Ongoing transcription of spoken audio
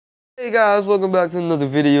Hey guys, welcome back to another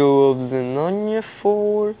video of Zenonia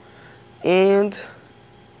 4 and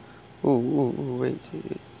wait.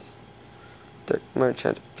 Dark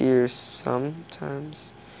merchant appears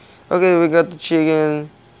sometimes. Okay, we got the chicken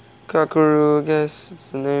Kakuru, I guess it's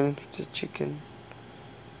the name, the chicken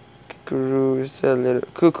Kakuru is a little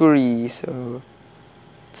kukuri, so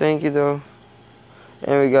thank you though.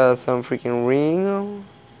 And we got some freaking ring.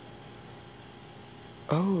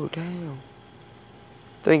 Oh damn.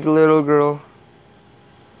 Thank you, little girl.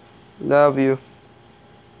 Love you.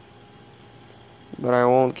 But I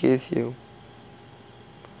won't kiss you.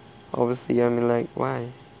 Obviously, I mean, like,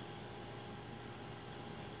 why?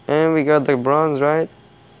 And we got the bronze, right?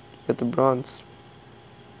 Get the bronze.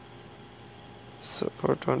 So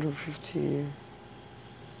for 250.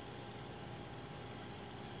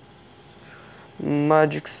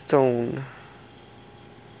 Magic stone.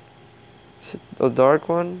 Is it a dark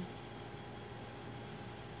one?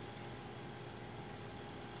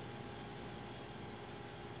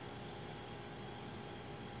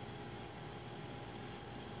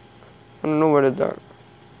 I don't know where the dark.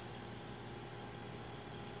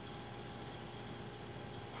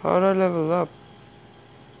 How do I level up?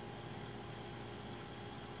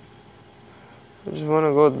 I just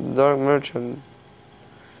wanna go to the dark merchant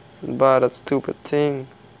and buy that stupid thing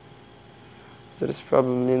that is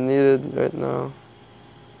probably needed right now.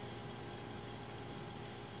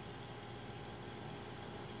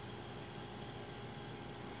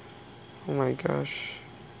 Oh my gosh.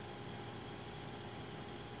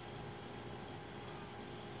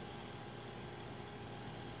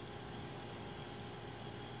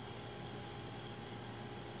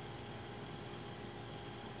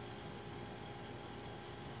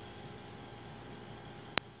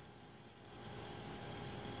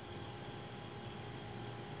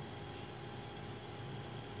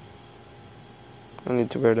 I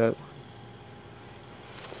need to wear that.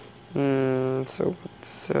 So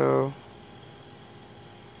sell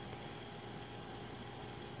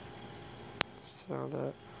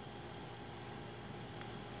that.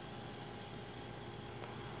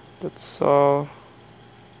 That's all.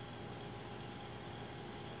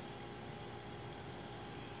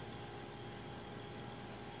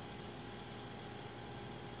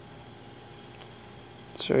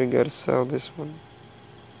 So you gotta sell this one.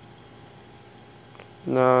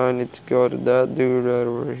 Now I need to go to that dude right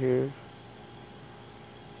over here.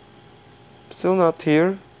 Still not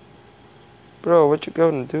here? Bro, what you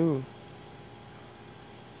gonna do?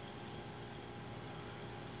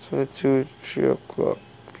 22, 3 o'clock.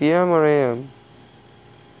 PM or AM?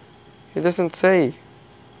 He doesn't say.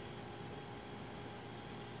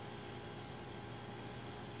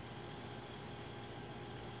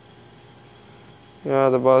 Yeah,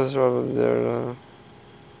 the boss is probably there now.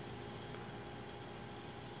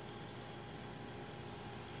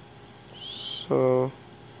 So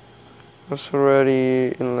I was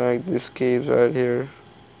already in like these caves right here.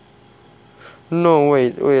 No,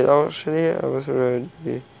 wait, actually I was already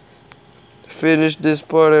finished this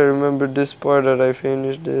part. I remember this part that I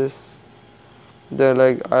finished this. The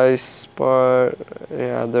like ice part,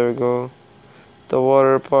 yeah, there we go. The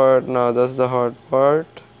water part, no, that's the hard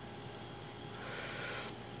part.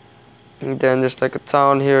 And then there's like a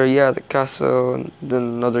town here, yeah, the castle, and then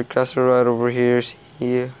another castle right over here.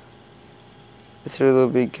 See, it's a little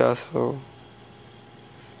big castle.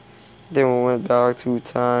 Then we went back to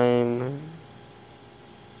time.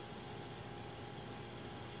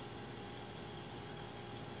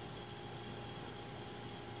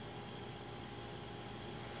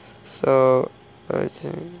 So I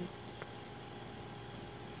think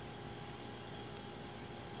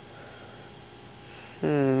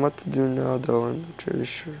what to do now though, I'm not really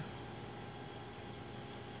sure.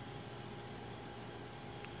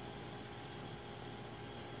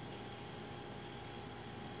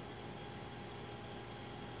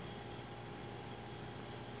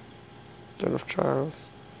 Ton of trials.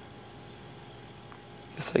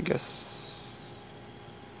 Yes, I guess.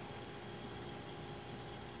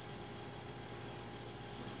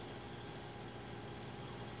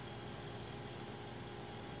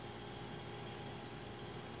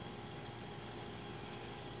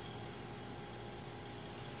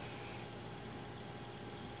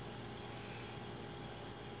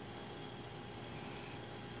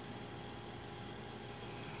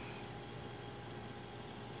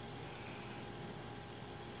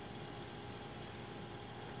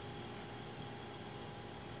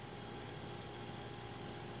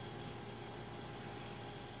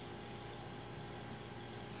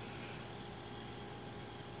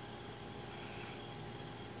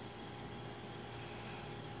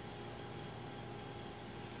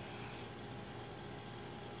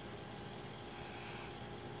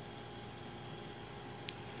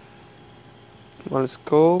 Well, let's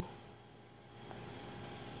go.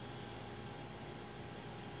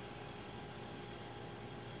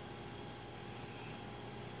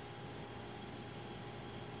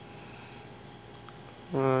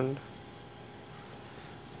 And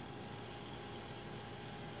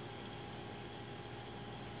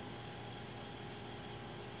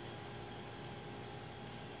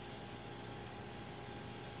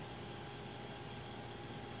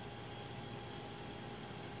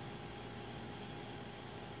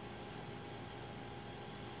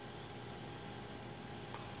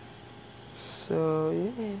so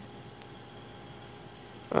yeah.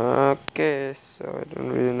 Okay, so I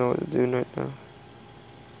don't really know what to do right now.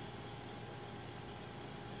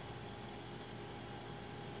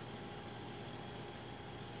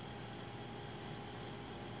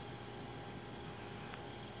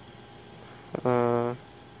 Uh,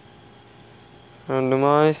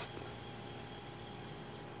 randomized.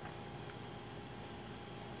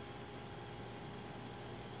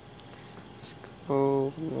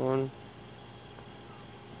 Oh, come on.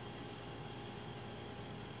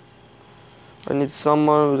 I need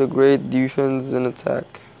someone with a great defense and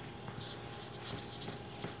attack.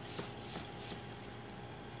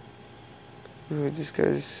 Ooh, this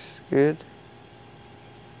guy's good.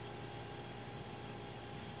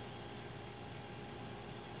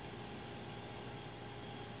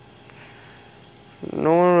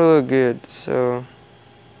 No one really good, so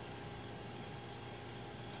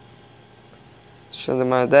show them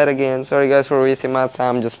my dad again. Sorry guys for wasting my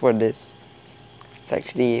time just for this. It's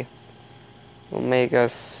actually will make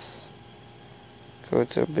us go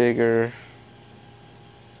to a bigger.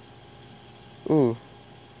 Ooh.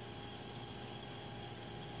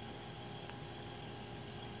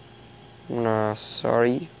 Nah,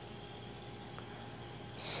 sorry.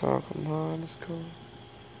 So come on, let's go.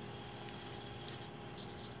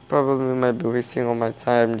 Probably might be wasting all my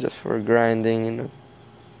time just for grinding, you know.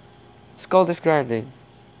 Let's call this grinding.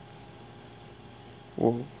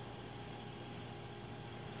 Whoa.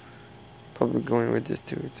 Probably going with this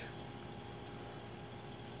dude.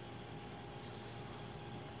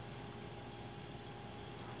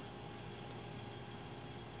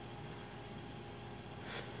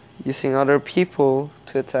 Using other people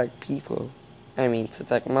to attack people. I mean, to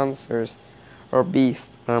attack monsters or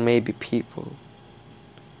beasts or maybe people.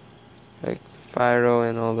 Like Pyro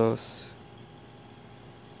and all those.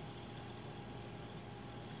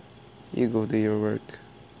 You go do your work.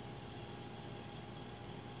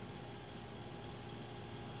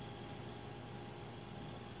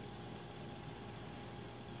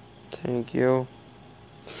 Thank you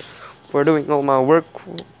for doing all my work.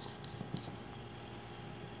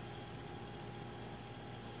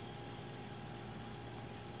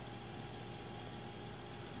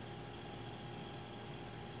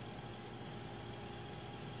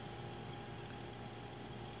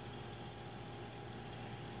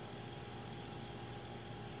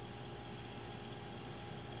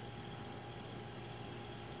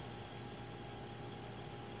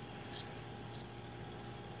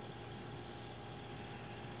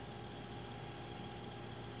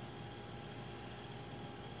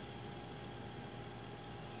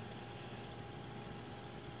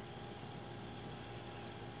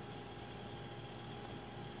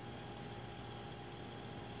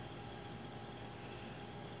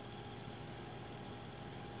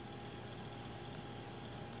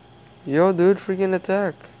 Yo, dude, freaking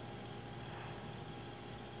attack.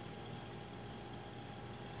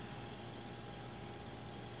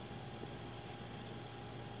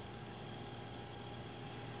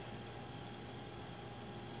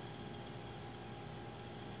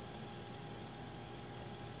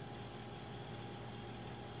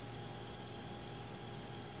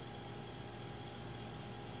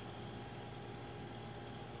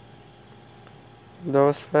 That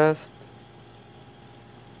was fast.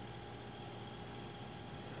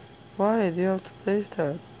 Why do you have to place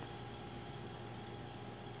that?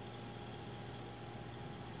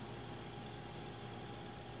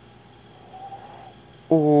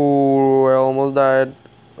 Oh, I almost died.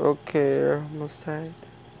 Okay, I almost died.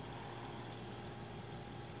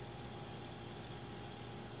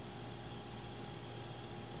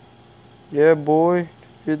 Yeah, boy.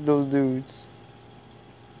 Hit those dudes.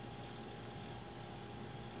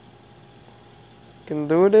 Can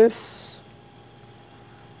do this.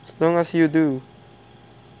 As long as you do.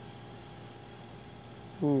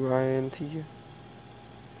 Ooh, INT.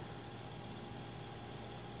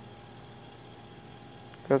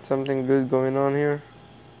 Got something good going on here.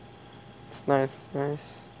 It's nice, it's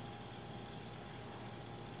nice.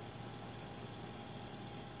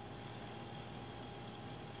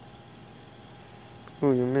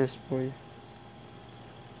 Oh, you missed, boy.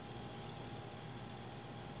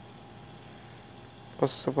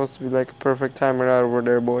 Was supposed to be like a perfect timer out over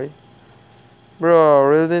there, boy. Bro,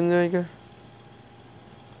 really, nigga?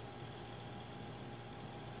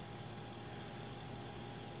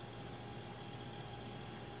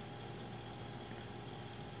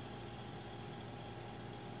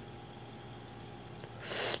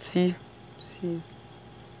 See? See?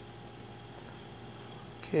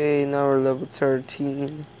 Okay, now we're level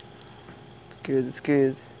 13. It's good, it's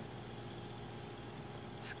good.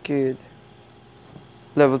 It's good.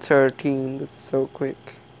 Level 13, that's so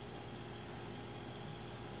quick.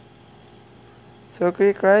 So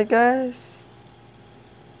quick, right, guys?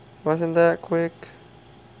 Wasn't that quick?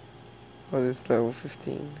 Oh, this is level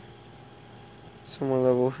 15. Some more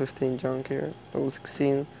level 15 junk here. Level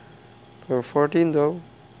 16. Level 14 though.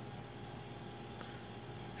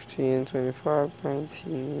 15, 25,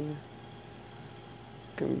 19. You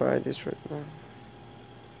can buy this right now.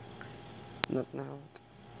 Not now.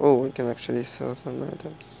 Oh, we can actually sell some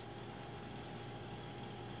items.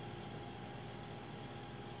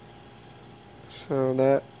 So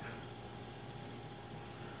that.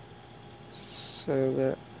 So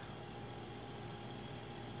that.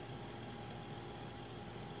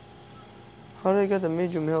 How did I get a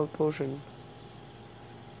medium health potion?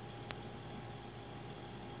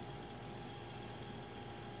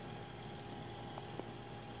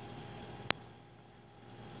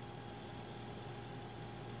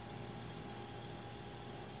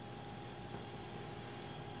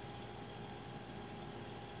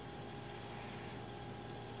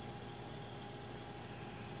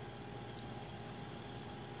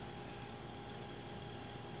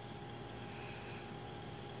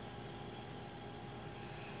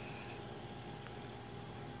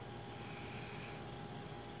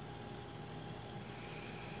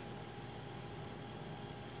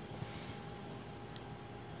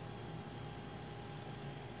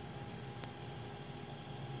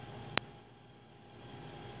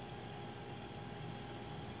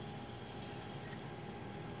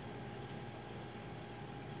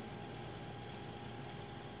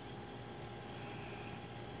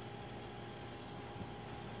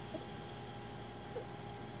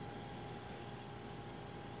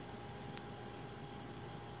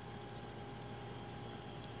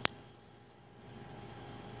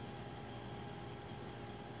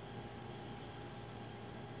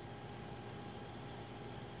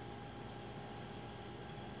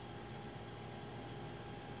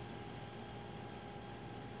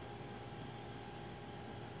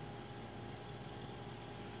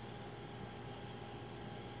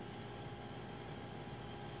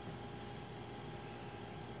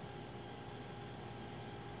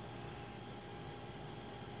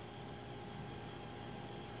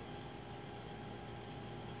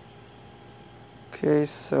 Okay,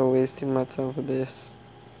 so wasting my time for this.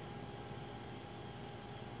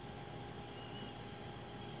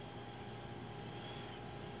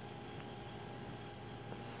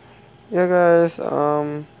 Yeah, guys,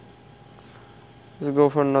 let's go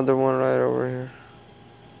for another one right over here.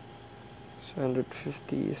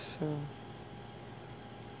 150, so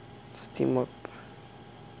let's team up.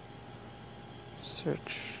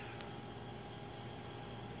 Search.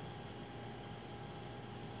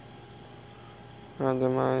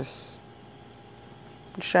 Randomize.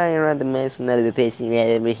 Try and randomize another person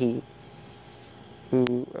right over here.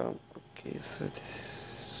 Ooh, okay, so this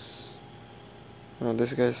is... Oh,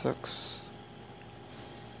 this guy sucks.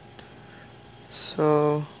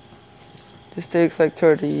 So this takes like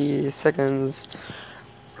 30 seconds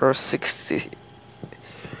or 60.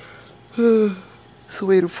 Just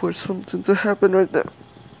waiting for something to happen right now.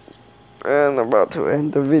 And I'm about to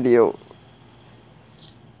end the video.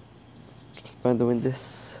 Just by doing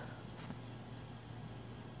this.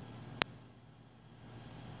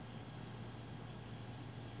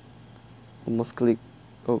 Almost click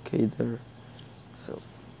OK there. So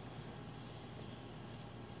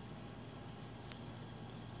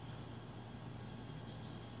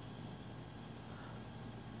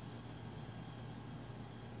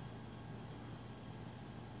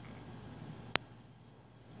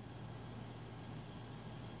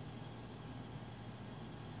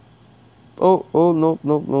oh, nope,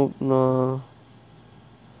 no.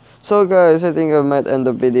 So guys, I think I might end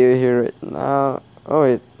the video here right now. Oh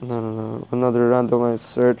wait, no. Another randomized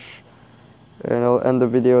search. And I'll end the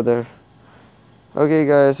video there. Okay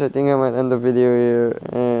guys, I think I might end the video here.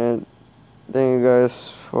 And thank you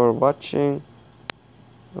guys for watching.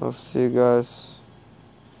 I'll see you guys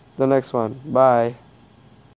the next one. Bye.